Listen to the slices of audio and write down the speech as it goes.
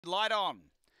Light on.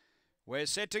 We're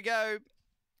set to go.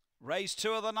 Race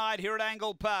 2 of the night here at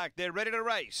Angle Park. They're ready to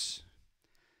race.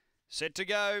 Set to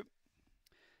go.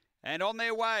 And on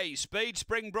their way, Speed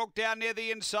Springbrook down near the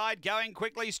inside, going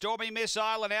quickly, Stormy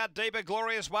Missile, and out deeper,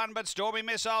 Glorious One, but Stormy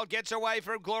Missile gets away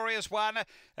from Glorious One.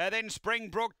 Then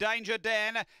Springbrook, Danger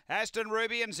Dan, Aston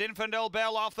Ruby and Zinfandel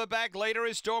Bell off the back. Leader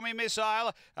is Stormy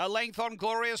Missile, a length on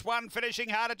Glorious One, finishing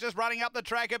hard at just running up the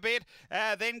track a bit.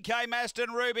 Then came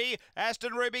Aston Ruby.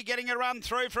 Aston Ruby getting a run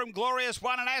through from Glorious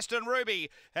One, and Aston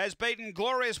Ruby has beaten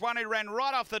Glorious One, who ran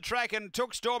right off the track and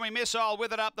took Stormy Missile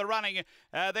with it up the running.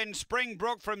 Then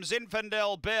Springbrook from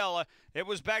Zinfandel Bell. It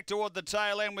was back toward the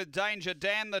tail end with Danger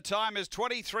Dan. The time is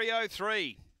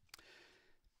 23:03.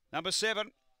 Number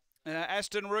 7,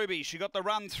 Aston Ruby. She got the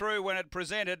run through when it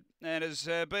presented and has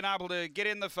been able to get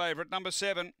in the favourite. Number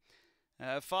 7,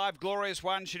 5 Glorious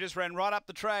One. She just ran right up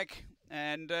the track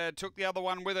and took the other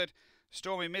one with it.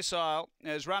 Stormy Missile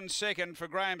has run second for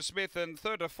Graham Smith and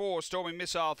third to 4 Stormy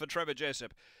Missile for Trevor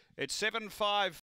Jessup. It's 7-5.